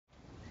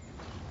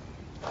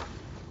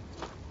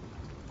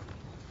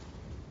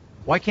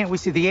Why can't we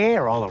see the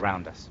air all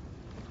around us?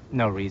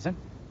 No reason.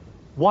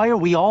 Why are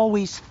we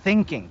always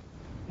thinking?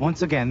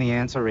 Once again, the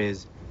answer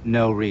is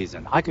no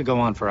reason. I could go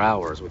on for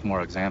hours with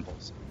more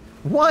examples.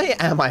 Why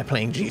am I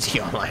playing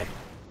GT Online?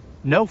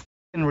 No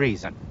f***ing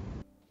reason.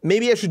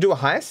 Maybe I should do a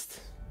heist?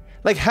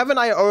 Like, haven't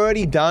I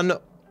already done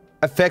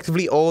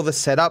effectively all the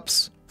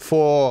setups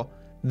for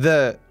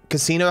the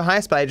casino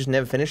heist, but I just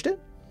never finished it?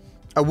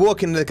 I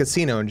walk into the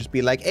casino and just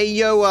be like, hey,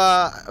 yo,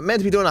 I'm meant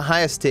to be doing a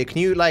heist here. Can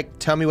you, like,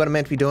 tell me what I'm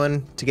meant to be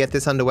doing to get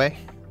this underway?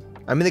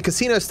 I mean, the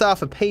casino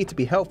staff are paid to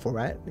be helpful,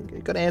 right?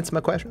 You gotta answer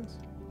my questions.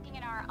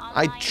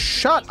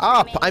 Shut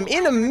up! I'm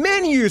in a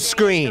menu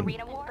screen!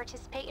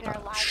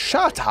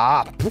 Shut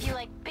up!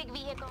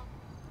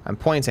 I'm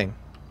pointing.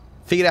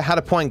 Figured out how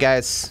to point,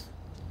 guys.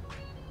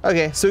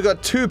 Okay, so we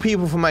got 2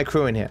 people from my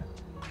crew in here.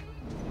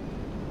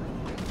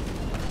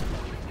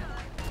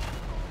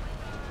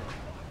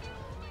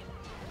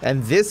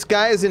 And this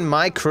guy is in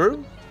my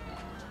crew?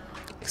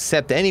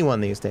 Accept anyone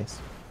these days.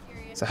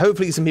 So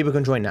hopefully some people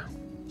can join now.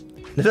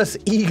 Let us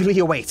eagerly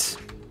await.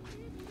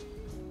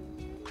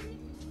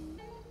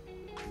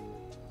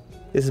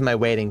 This is my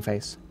waiting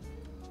face.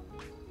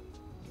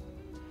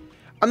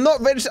 I'm not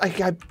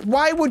registered.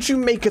 Why would you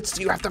make it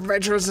so you have to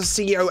register as a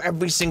CEO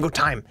every single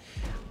time?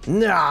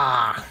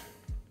 Nah.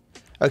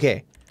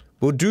 Okay,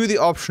 we'll do the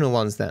optional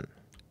ones then.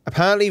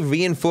 Apparently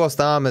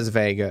reinforced armor is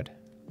very good.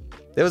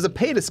 There was a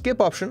pay to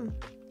skip option.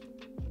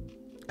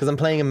 Because I'm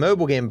playing a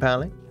mobile game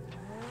apparently.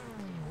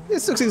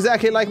 This looks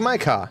exactly like my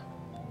car.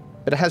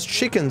 But it has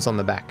chickens on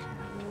the back.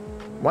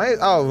 Why?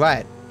 Oh,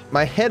 right.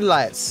 My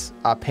headlights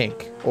are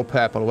pink or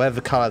purple,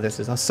 whatever color this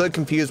is. I'm so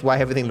confused why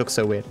everything looks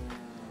so weird.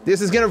 This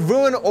is gonna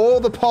ruin all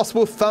the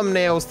possible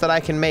thumbnails that I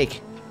can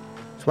make.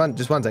 Just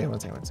one second.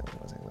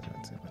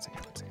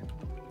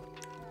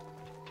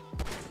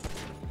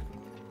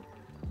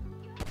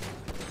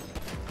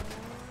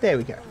 There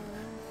we go.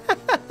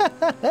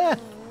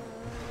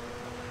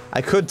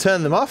 I could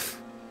turn them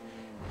off.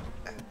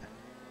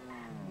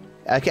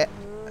 Okay.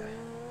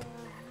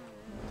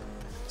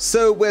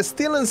 So we're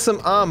stealing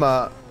some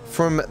armor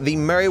from the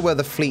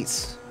Merryweather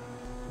fleet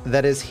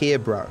that is here,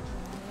 bro.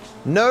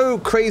 No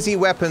crazy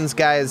weapons,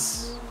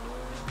 guys.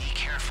 Be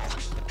careful.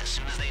 As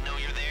soon as they know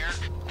you're there,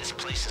 this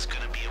place is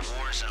gonna be a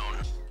war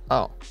zone.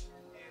 Oh.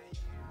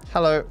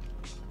 Hello.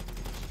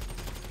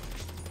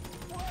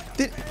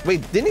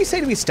 Wait, didn't he say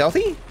to be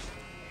stealthy?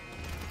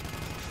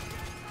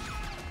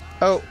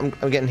 Oh,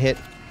 I'm getting hit.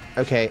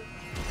 Okay.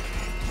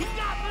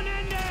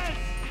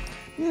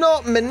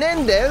 Not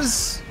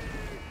Menendez!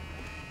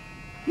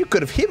 You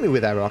could have hit me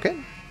with that rocket.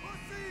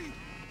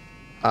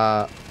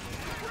 Oh,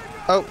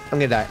 I'm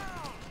gonna die.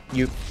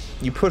 You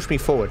pushed me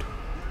forward.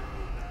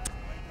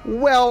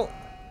 Well,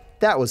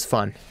 that was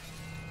fun.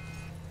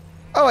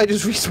 Oh, I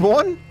just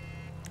respawned?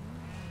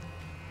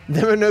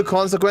 There are no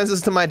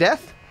consequences to my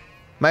death?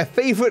 My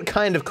favorite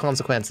kind of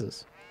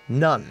consequences.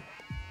 None.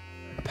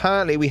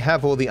 Apparently we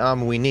have all the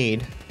armor we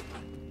need.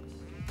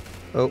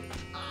 Oh.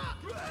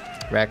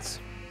 Rex.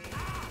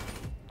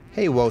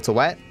 Hey, Walter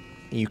White.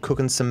 Are you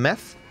cooking some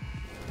meth?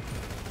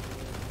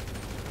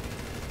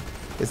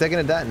 Is that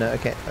gonna die? No,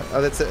 okay.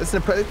 Oh, that's an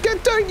oppressor.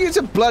 Don't use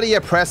a bloody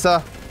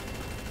oppressor!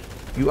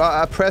 You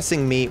are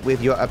oppressing me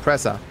with your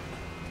oppressor.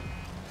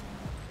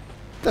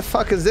 The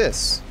fuck is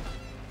this?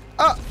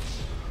 Oh!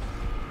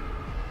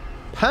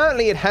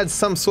 Apparently it had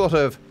some sort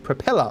of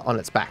propeller on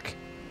its back.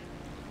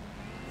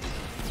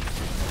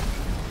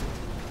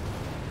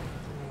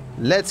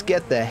 Let's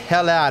get the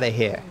hell out of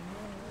here.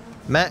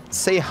 Matt,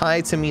 say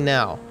hi to me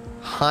now.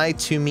 Hi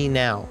to me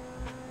now.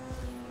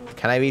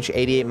 Can I reach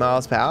 88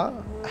 miles per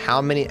hour?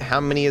 How many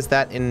is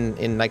that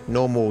in like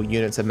normal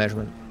units of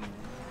measurement?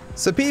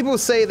 So people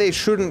say they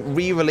shouldn't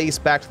re-release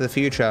Back to the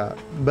Future,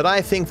 but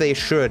I think they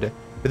should.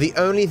 But the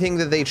only thing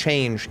that they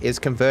change is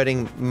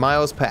converting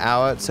miles per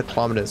hour to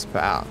kilometers per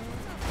hour.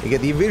 You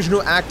get the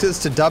original actors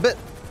to dub it,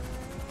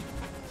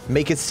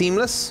 make it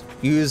seamless,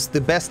 use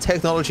the best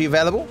technology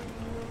available.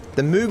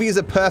 The movies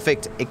are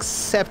perfect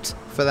except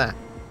for that.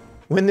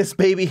 When this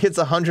baby hits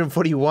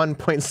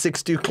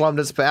 141.62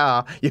 kilometers per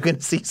hour, you're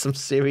gonna see some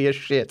serious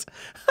shit.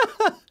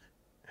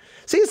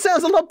 See, it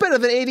sounds a lot better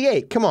than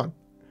 88. Come on.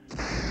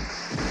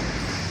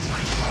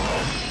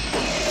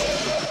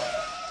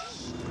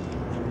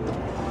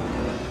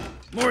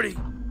 Morty,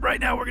 right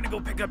now we're gonna go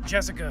pick up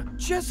Jessica.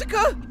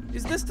 Jessica?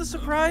 Is this the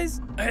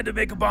surprise? I had to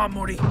make a bomb,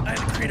 Morty. I had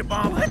to create a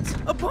bomb. What?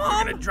 A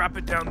bomb? We're gonna drop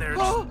it down there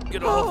and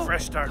get a whole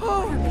fresh start.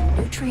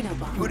 Neutrino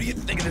bomb. What do you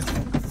think of this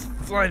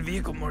flying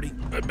vehicle, Morty?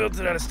 I built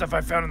it out of stuff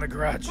I found in the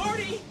garage.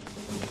 Marty!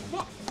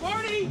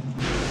 Marty!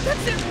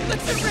 That's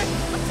it, Rick!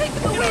 I'm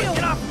taking the wheel!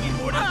 Get off me,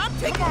 Morty! I'm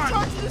taking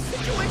charge of this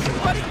situation,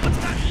 buddy! What's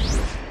that?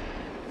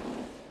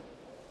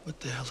 What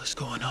the hell is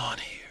going on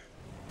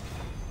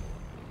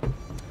here?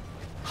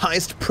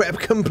 Heist prep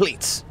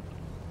complete.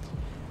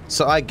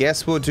 So I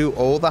guess we'll do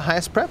all the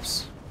heist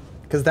preps,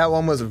 because that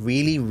one was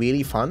really,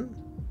 really fun.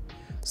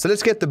 So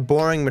let's get the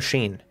boring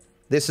machine.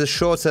 This is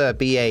sure to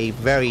be a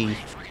very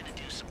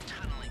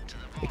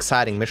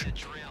exciting mission.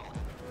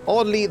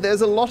 Oddly,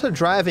 there's a lot of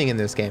driving in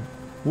this game.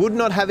 Would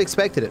not have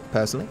expected it,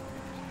 personally.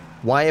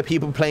 Why are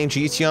people playing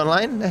GT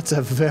Online? That's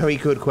a very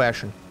good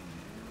question.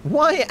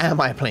 Why am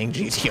I playing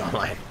GT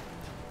Online?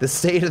 The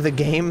state of the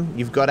game,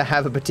 you've got to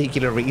have a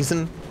particular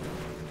reason.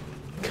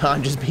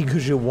 Can't just be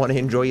because you want to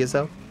enjoy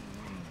yourself.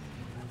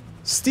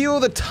 Steal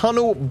the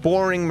tunnel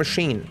boring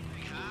machine.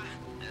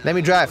 Let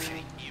me drive.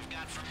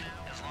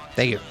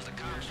 Thank you.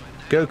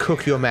 Go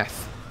cook your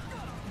meth.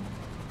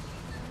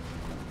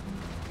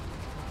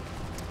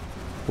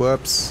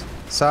 Whoops.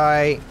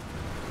 Sorry.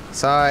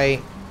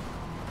 Sorry.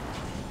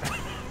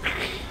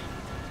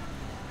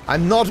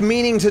 I'm not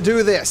meaning to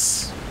do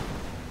this.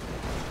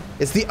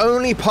 It's the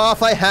only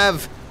path I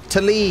have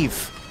to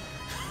leave.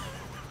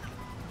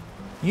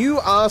 You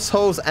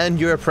assholes and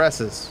your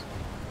oppressors.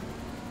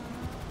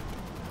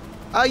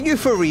 Are you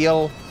for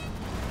real?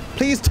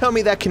 Please tell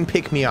me that can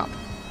pick me up.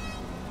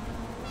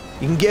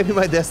 You can get me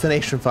my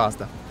destination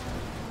faster.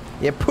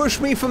 Yeah, push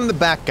me from the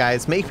back,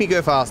 guys. Make me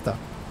go faster.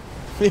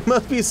 It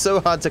must be so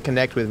hard to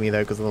connect with me,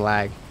 though, because of the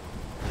lag.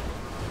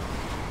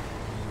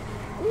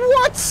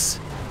 What?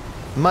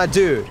 My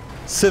dude.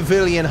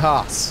 Civilian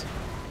Haas.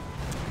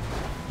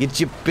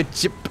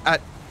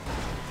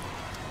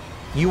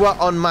 You are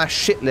on my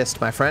shit list,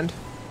 my friend.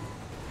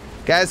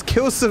 Guys,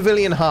 kill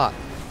Civilian Heart.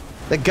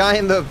 The guy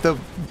in the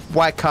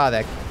white car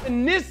there.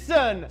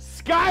 Nissan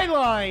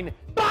Skyline.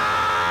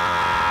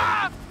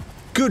 Bah!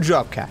 Good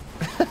job, Cat.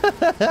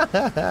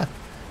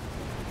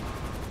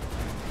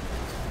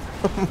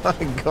 Oh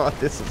my god,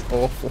 this is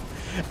awful.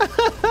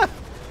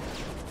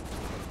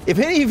 If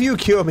any of you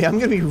kill me, I'm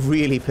gonna be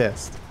really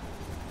pissed.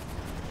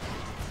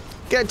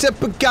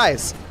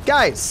 Guys!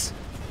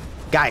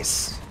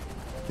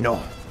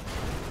 No.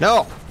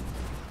 No!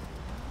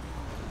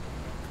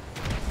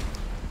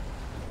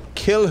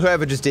 Kill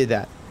whoever just did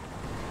that.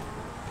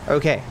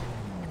 Okay.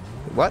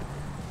 What?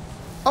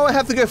 Oh, I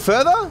have to go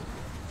further?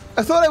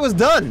 I thought I was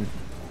done.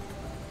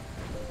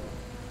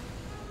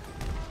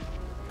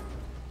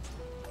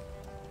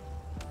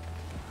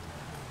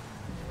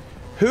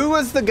 Who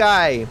was the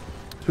guy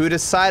who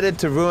decided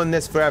to ruin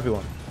this for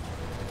everyone?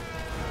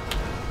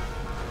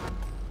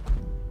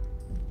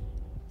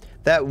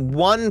 That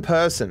one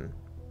person.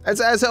 As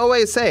I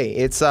always say,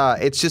 it's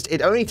just,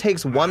 it only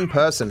takes one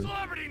person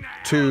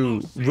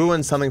to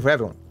ruin something for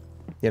everyone,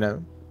 you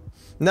know?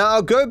 Now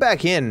I'll go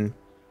back in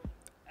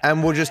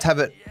and we'll just have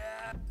it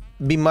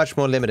be much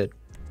more limited.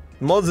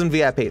 Mods and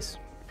VIPs.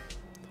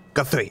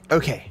 Got 3,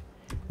 okay.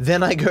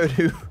 Then I go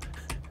to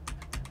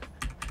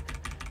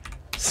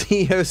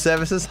CEO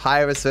services,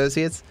 hire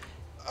associates.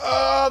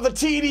 The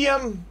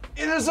tedium,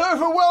 it is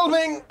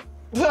overwhelming.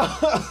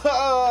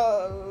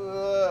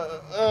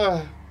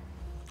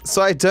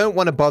 So I don't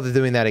want to bother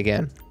doing that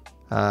again.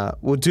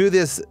 We'll do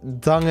this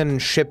Dungan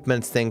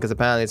shipments thing because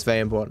apparently it's very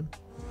important.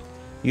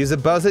 Use a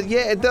buzzer.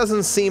 Yeah, it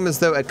doesn't seem as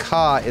though a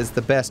car is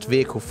the best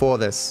vehicle for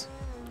this.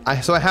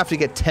 So I have to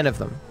get 10 of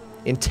them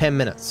in 10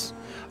 minutes.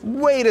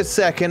 Wait a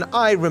second,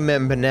 I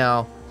remember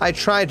now. I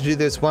tried to do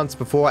this once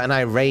before and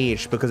I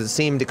raged because it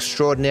seemed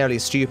extraordinarily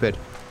stupid.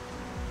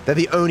 That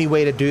the only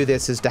way to do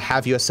this is to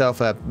have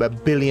yourself a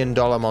 $1 billion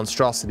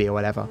monstrosity or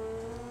whatever.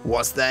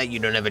 What's that? You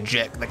don't have a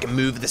jet that can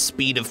move the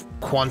speed of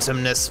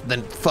quantumness?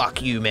 Then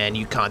fuck you, man.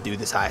 You can't do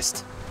this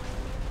heist.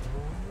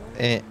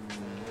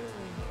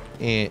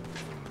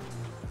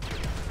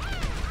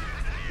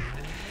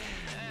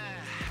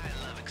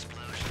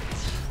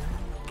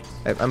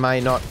 Am I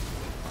not?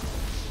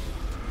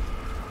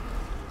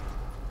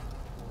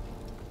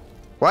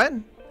 What?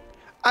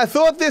 I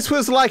thought this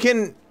was like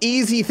an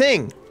easy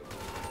thing.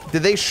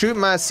 Did they shoot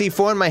my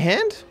C4 in my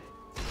hand?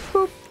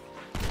 Boop.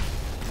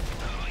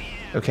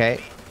 Okay.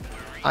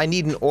 I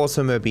need an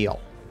automobile.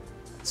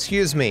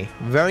 Excuse me.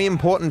 Very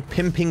important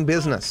pimping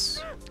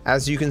business.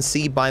 As you can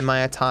see by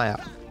my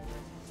attire.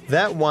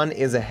 That one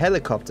is a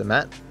helicopter,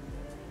 Matt.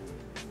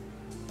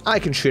 I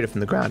can shoot it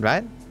from the ground,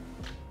 right?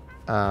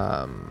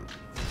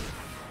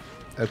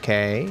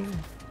 Okay.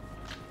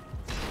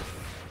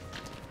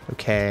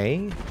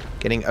 Okay.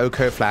 Getting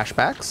Oko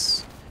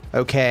flashbacks.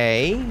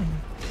 Okay.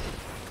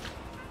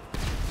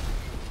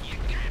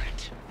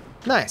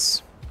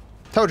 Nice.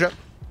 Told you.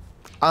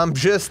 I'm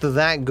just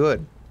that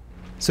good.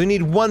 So we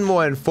need one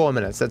more in 4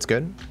 minutes. That's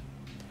good.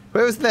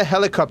 Where was the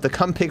helicopter?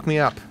 Come pick me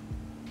up.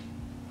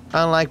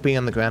 I don't like being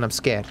on the ground. I'm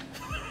scared.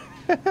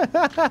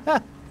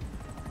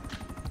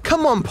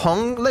 Come on,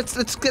 Pong.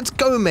 Let's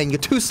go, man. You're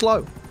too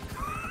slow.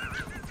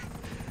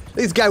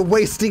 This guy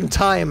wasting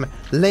time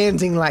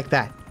landing like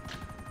that.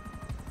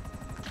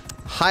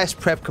 Highest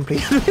prep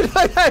completed.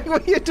 What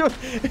are you doing?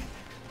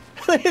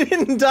 I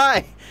didn't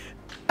die.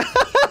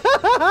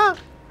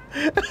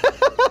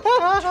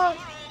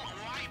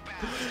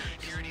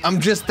 I'm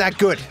just that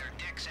good.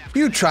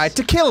 You tried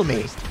to kill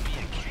me.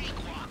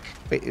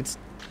 Wait, it's...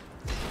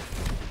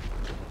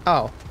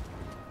 Oh.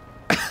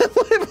 I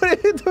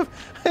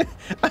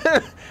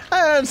don't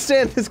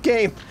understand this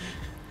game.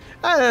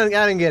 I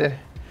don't get it.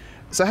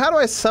 So how do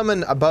I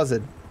summon a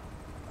buzzard?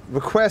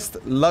 Request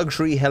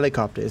luxury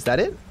helicopter. Is that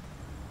it?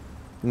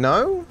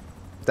 No?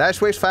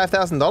 Dash waste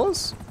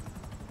 $5,000?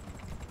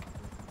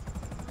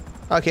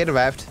 Okay, it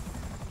arrived.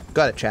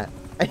 Got it, chat.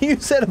 And you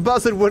said a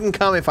buzzard wouldn't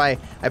come if I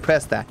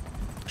pressed that.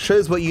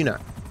 Shows what you know.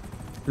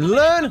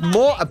 Learn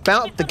more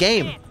about the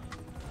game.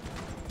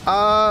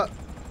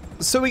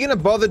 So we're gonna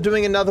bother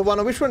doing another one,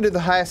 or which one do the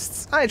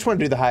heists? I just want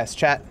to do the heist,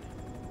 chat.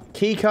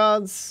 Key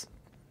cards.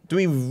 Do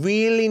we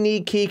really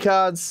need key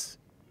cards?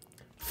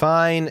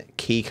 Fine,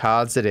 key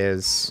cards it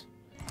is.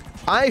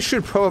 I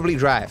should probably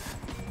drive.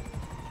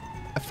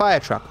 A fire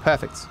truck,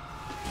 perfect.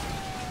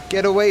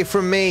 Get away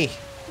from me.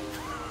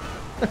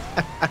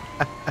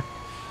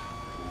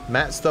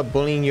 Matt, stop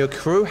bullying your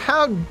crew.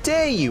 How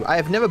dare you? I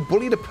have never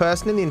bullied a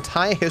person in the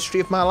entire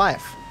history of my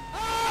life.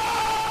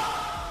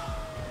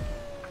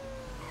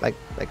 Like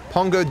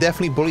Pongo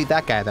definitely bullied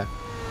that guy though.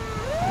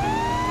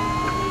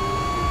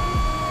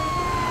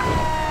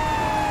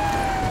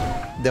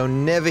 They'll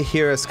never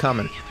hear us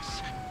coming.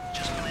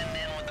 Just blend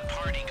in with the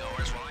party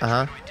goers while I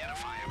Uh-huh. try to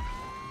identify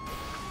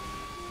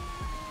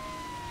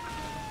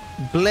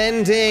them.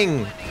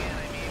 Blending.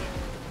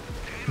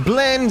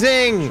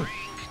 Blending.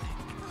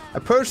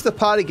 Approach the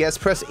party guests,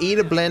 press E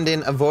to blend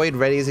in, avoid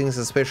raising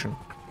suspicion.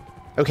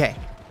 Okay.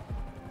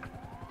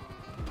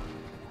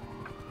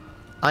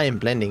 I am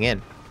blending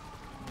in.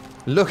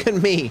 Look at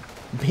me,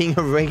 being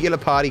a regular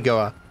party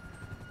goer.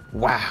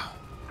 Wow.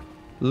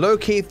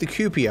 Locate the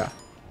Cupia.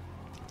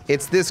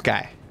 It's this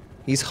guy.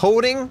 He's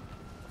holding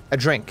a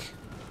drink.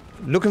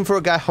 Looking for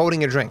a guy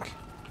holding a drink.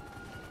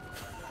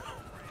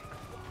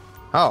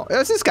 Oh,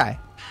 it's this guy.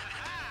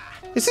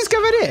 It's this guy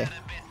right here.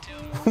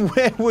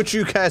 Where would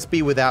you guys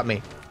be without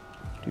me?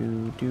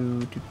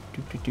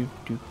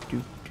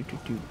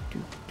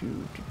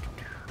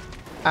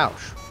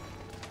 Ouch.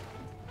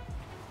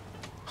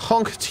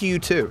 Honk to you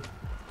too.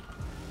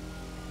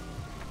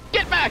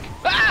 Get back!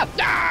 Ah!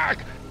 Dark!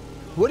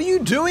 What are you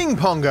doing,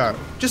 Pongo?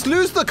 Just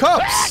lose the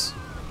cops.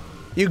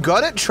 You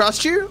got it?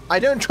 Trust you? I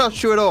don't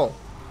trust you at all.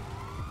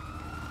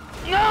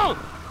 No!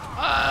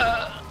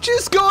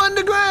 Just go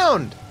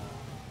underground.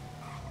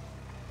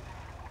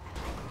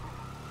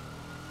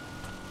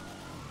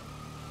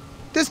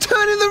 Just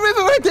turn in the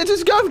river right there.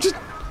 Just go. Just.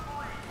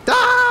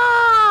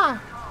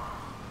 Ah!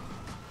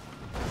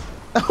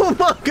 Oh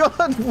my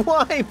God!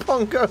 Why,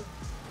 Pongo?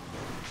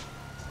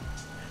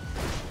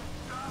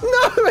 No!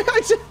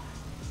 I just...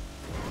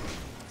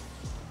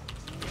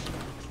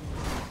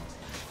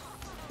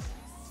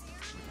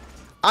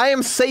 I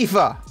am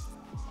safer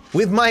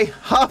with my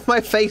half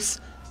my face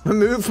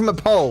removed from a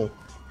pole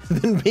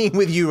than being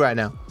with you right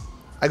now.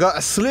 I got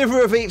a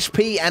sliver of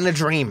HP and a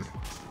dream.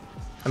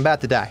 I'm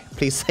about to die.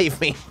 Please save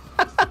me.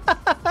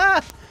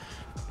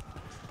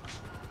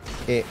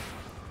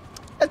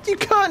 You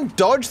can't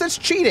dodge. That's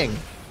cheating.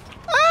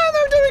 Ah, no,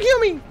 don't kill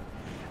me.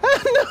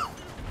 Ah, no.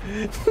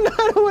 No,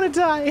 I don't want to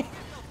die.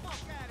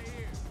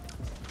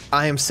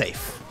 I am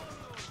safe.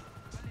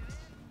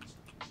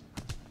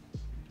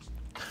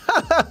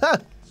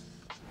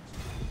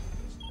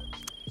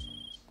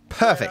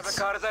 Perfect.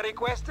 Cars are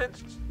requested.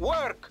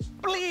 Work,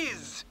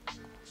 please.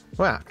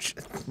 Wow,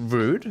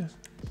 rude.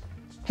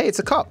 Hey, it's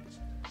a cop.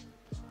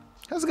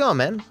 How's it going,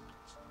 man?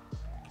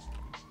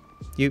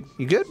 You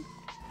good?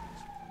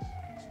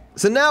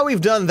 So now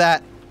we've done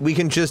that, we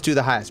can just do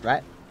the heist,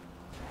 right?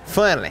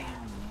 Finally.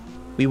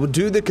 We will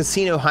do the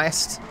casino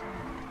heist,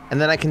 and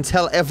then I can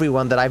tell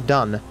everyone that I've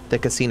done the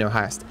casino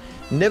heist.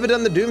 Never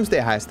done the doomsday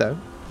heist, though.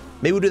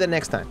 Maybe we'll do that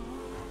next time.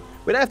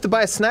 We'd have to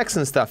buy snacks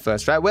and stuff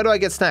first, right? Where do I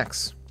get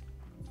snacks?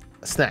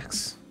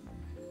 Snacks.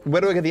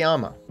 Where do I get the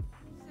armor?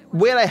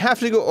 Wait, I have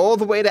to go all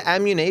the way to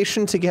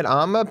ammunition to get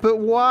armor? But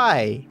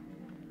why?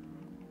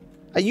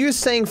 Are you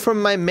saying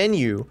from my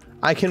menu,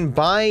 I can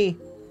buy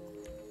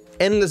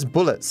endless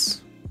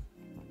bullets,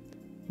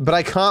 but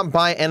I can't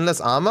buy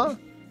endless armor?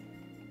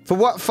 For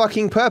what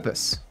fucking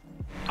purpose?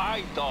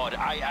 I thought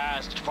I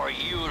asked for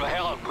you to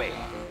help me.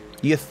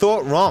 You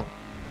thought wrong.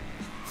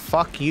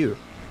 Fuck you.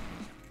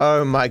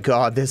 Oh my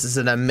God, this is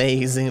an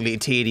amazingly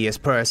tedious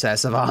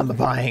process of armor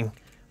buying.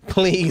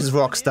 Please,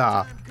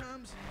 Rockstar.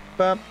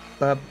 Ba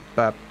ba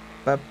ba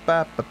ba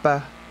ba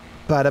ba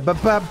ba ba ba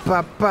ba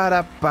ba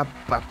ba ba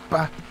ba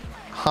ba.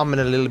 Humming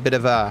a little bit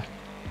of an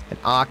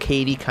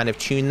arcadey kind of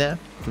tune there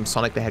from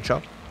Sonic the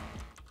Hedgehog.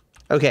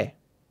 Okay,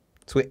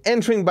 so we're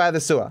entering by the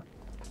sewer.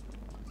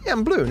 Yeah,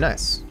 I'm blue,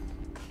 nice.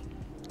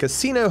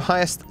 Casino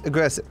heist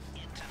aggressive.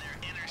 Into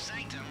their inner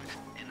sanctum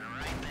and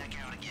right back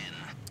out again.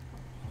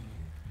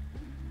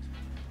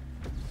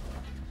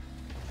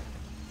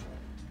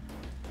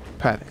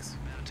 Perfect.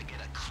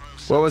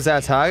 What was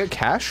our target?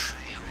 Cash?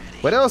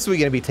 What else are we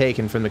going to be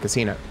taking from the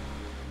casino?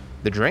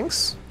 The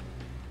drinks?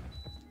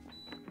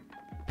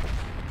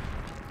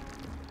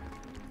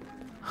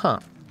 Huh.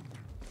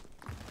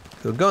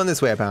 We're going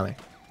this way, apparently.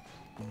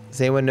 Does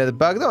anyone know the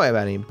bug? Don't worry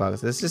about any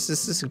bugs. Let's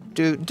just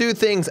do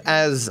things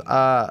as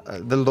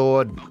the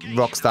Lord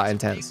Rockstar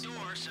intends.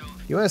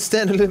 You want to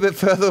stand a little bit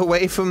further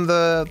away from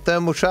the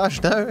thermal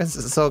charge? No?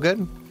 It's all good?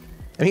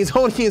 And he's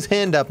holding his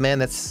hand up, man.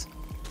 That's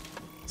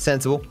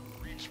sensible.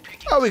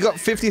 Oh, we got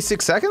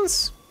 56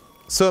 seconds?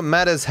 So it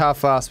matters how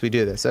fast we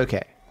do this.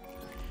 Okay.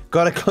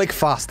 Gotta click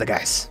faster,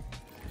 guys.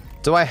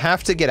 Do I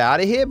have to get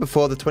out of here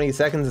before the 20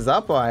 seconds is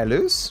up or I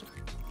lose?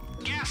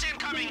 Gas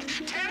incoming.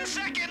 10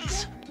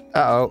 seconds.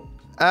 Uh-oh.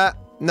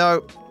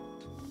 No.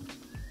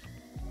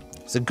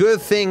 It's a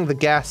good thing the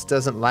gas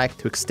doesn't like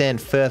to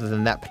extend further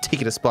than that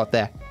particular spot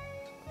there.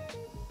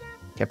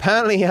 Okay,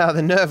 apparently,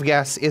 the nerve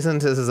gas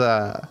isn't as,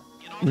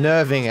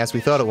 nerving as we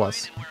thought it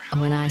was.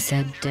 When I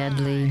said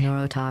deadly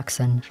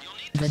neurotoxin,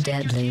 the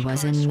deadly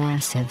was in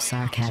massive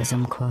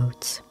sarcasm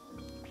quotes.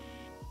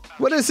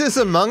 What is this,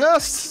 Among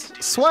Us?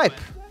 Swipe.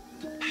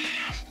 3,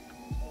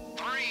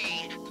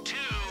 2,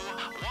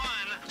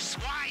 1,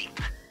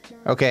 swipe.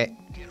 Okay.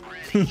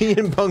 Me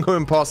and Bongo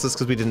imposters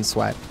because we didn't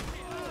swipe.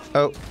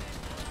 Oh.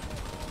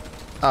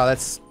 Oh,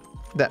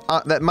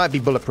 that might be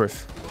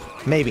bulletproof.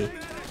 Maybe.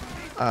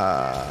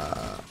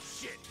 But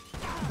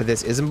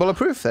this isn't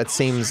bulletproof? That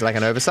seems like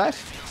an oversight.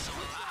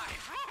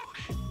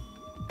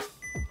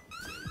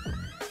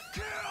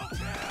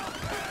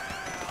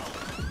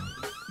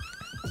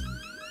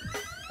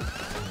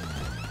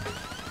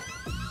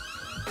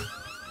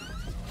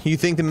 You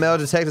think the metal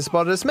detector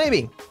spotted us?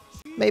 Maybe.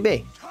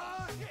 Maybe.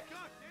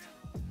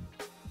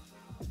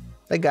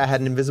 That guy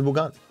had an invisible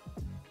gun.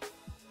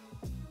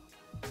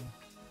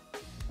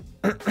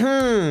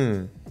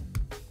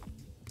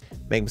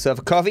 Make myself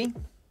a coffee.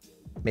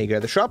 Maybe go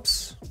to the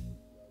shops.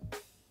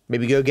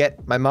 Maybe go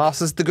get my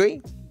master's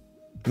degree.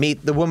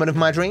 Meet the woman of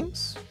my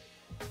dreams.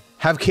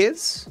 Have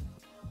kids.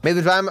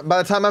 Maybe by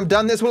the time I'm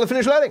done, this will have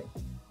finished loading.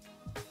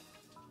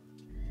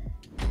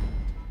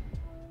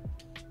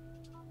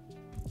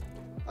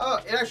 Oh,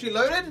 it actually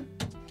loaded?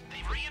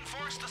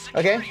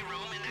 Okay.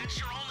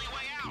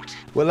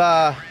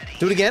 We'll,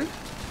 do it again.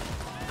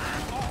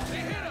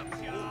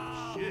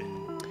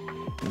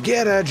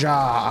 Get a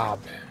job.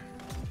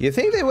 You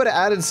think they would have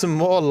added some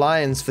more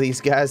lines for these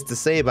guys to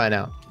say by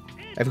now?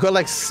 I've got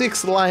like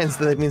 6 lines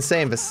that they've been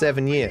saying for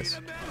 7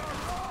 years.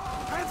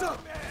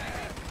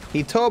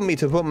 He told me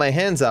to put my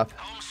hands up,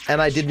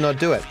 and I did not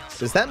do it.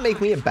 Does that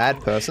make me a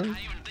bad person?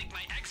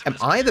 Am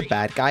I the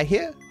bad guy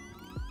here?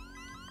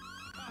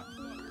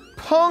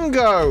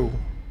 Pongo!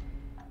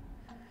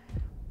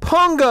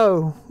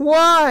 Pongo!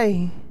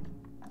 Why?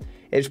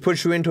 It just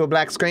puts you into a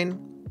black screen.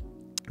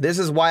 This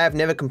is why I've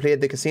never completed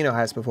the casino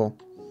heist before.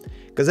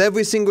 Because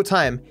every single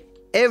time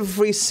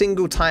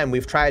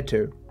we've tried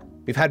to,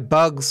 we've had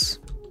bugs,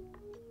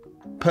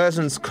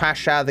 persons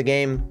crash out of the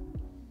game,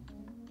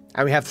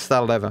 and we have to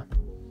start it over.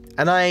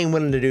 And I ain't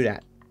willing to do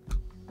that.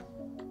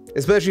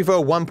 Especially for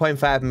a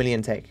 1.5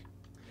 million take.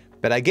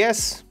 But I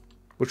guess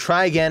we'll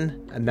try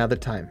again another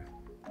time.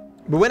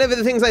 But whenever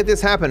the things like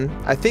this happen,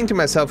 I think to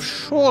myself,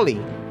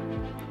 surely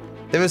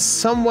there is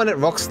someone at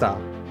Rockstar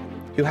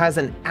who has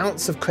an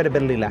ounce of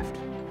credibility left.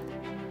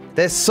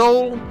 Their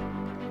soul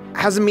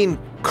hasn't been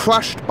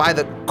crushed by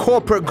the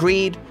corporate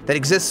greed that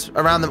exists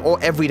around them all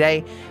every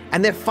day,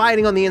 and they're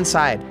fighting on the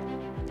inside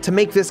to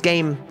make this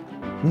game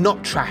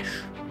not trash.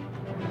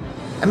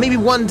 And maybe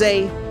one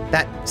day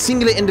that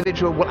singular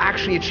individual will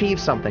actually achieve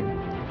something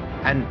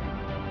and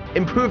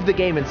improve the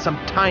game in some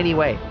tiny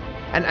way.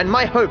 And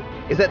my hope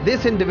is that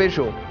this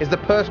individual is the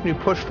person who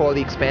pushed for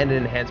the expanded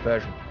and enhanced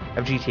version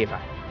of GTA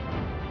 5.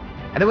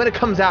 And then when it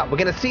comes out, we're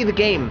going to see the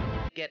game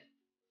get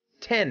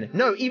 10,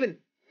 no, even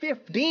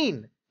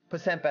 15%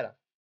 better.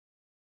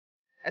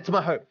 That's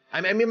my hope.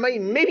 I mean,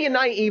 maybe a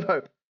naive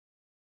hope.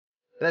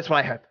 But that's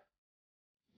what I hope.